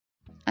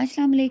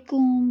अस्सलाम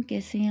वालेकुम,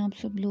 कैसे हैं आप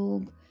सब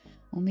लोग।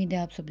 उम्मीद है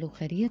आप सब लोग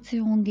खैरियत से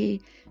होंगे।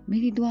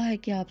 मेरी दुआ है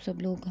कि आप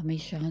सब लोग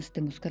हमेशा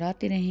हंसते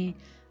मुस्कुराते रहें।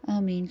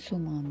 आमीन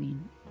सुम आमीन।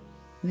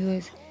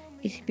 व्यूअर्स,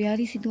 इस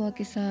प्यारी सी दुआ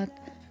के साथ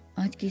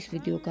आज की इस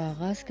वीडियो का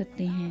आगाज़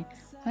करते हैं।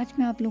 आज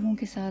मैं आप लोगों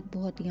के साथ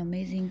बहुत ही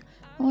अमेजिंग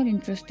और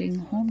interesting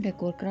home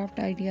decor craft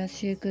ideas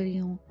share कर रही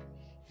हूँ।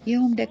 ये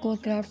होम डेकोर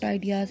क्राफ्ट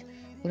आइडियाज़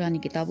पुरानी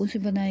किताबों से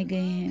बनाए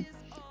गए हैं।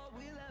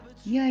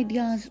 ये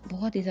आइडियाज़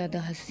बहुत ही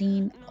ज़्यादा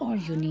हसीन और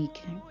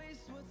यूनिक हैं।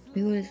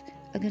 व्यूअर्स,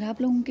 अगर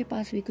आप लोगों के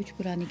पास भी कुछ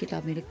पुरानी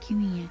किताबें रखी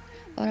हुई हैं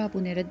और आप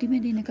उन्हें रद्दी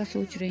में देने का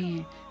सोच रहे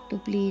हैं तो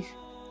प्लीज़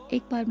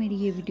एक बार मेरी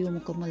ये वीडियो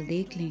मुकम्मल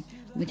देख लें।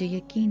 मुझे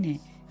यकीन है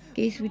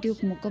कि इस वीडियो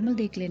को मुकम्मल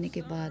देख लेने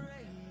के बाद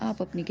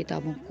आप अपनी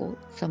किताबों को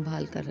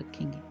संभाल कर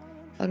रखेंगे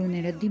और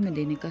उन्हें रद्दी में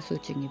देने का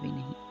सोचेंगे भी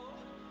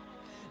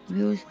नहीं।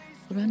 व्यूअर्स,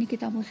 पुरानी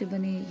किताबों से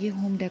बने ये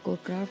होम डेकोर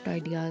क्राफ्ट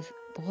आइडियाज़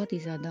बहुत ही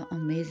ज़्यादा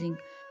अमेजिंग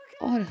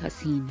और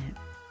हसीन है।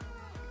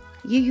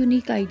 ये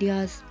यूनिक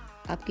आइडियाज़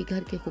आपके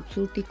घर की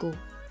खूबसूरती को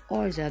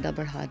और ज़्यादा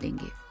बढ़ा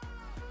देंगे।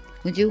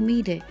 मुझे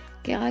उम्मीद है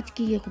कि आज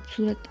की ये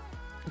खूबसूरत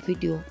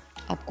वीडियो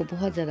आपको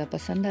बहुत ज़्यादा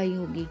पसंद आई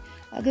होगी।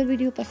 अगर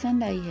वीडियो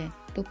पसंद आई है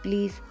तो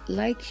please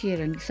like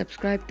share and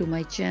subscribe to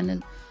my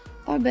channel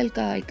और बेल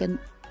का आइकन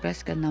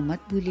प्रेस करना मत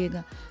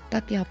भूलिएगा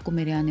ताकि आपको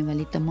मेरे आने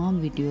वाली तमाम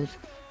वीडियोस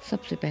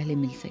सबसे पहले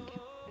मिल सकें।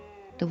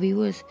 तो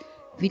व्यूअर्स,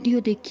 वीडियो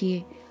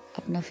देखिए,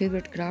 अपना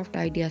फेवरेट क्राफ्ट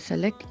आइडिया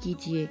सेलेक्ट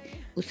कीजिए,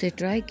 उसे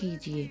ट्राई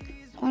कीजिए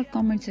और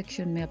कमेंट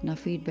सेक्शन में अपना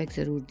फीडबैक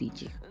ज़रूर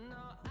दीजिए।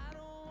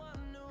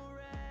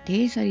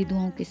 ढेर सारी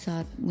दुआओं के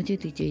साथ मुझे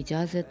दीजिए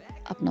इजाज़त।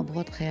 अपना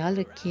बहुत ख्याल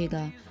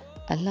रखिएगा।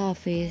 अल्लाह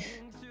हाफिज़।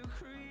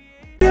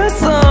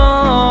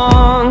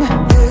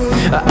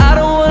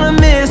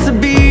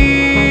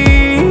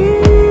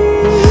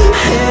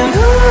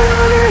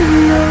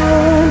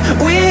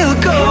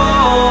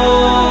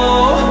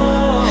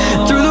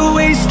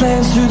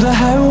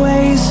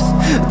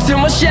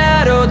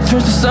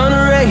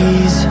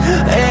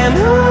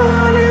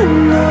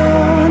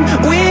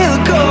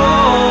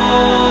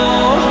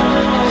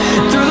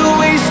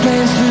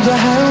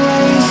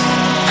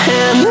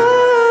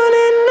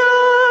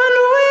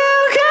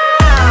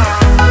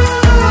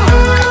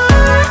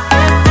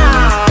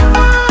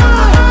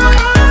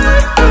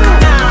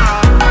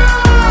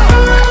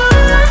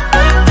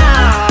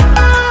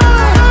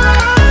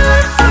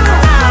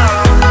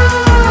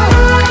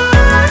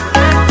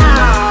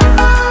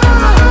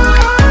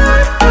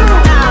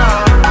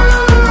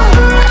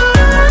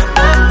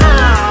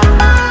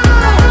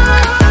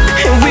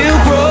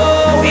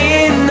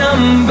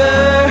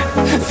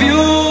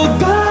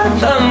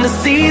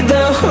 See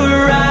the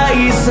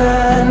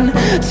horizon,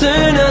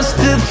 turn us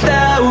to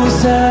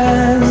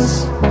thousands,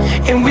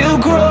 and we'll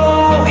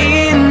grow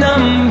in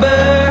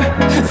number,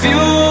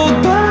 fueled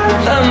by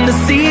them to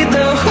see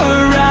the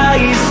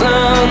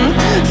horizon,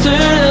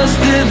 turn us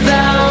to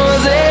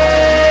thousands,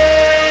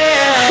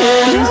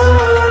 and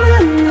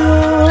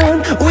on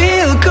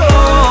we'll go,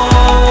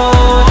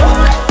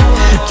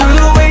 through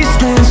the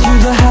wastelands,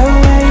 through the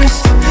highways,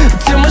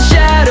 till my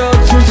shadow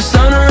turns to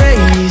sun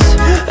rays,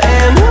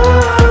 and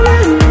on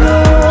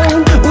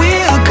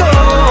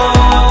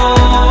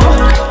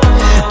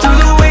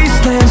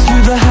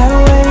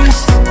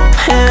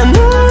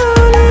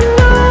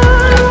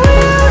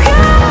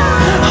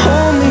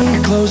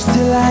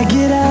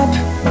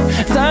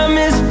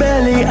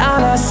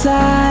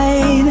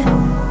side.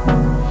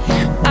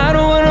 I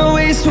don't wanna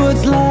waste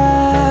what's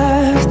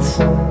left.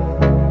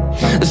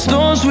 The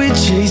storms we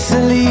chase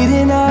are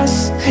leading us,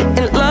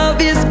 and love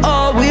is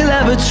all we'll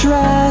ever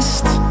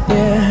trust.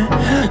 Yeah,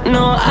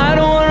 no, I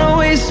don't wanna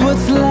waste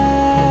what's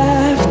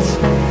left.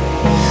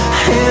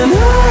 And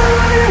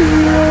on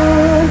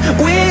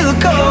we'll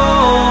go,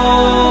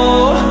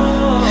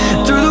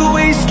 through the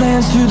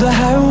wastelands, through the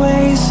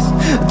highways,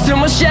 till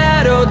my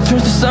shadow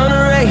turns to sun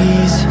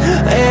rays.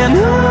 And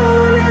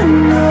on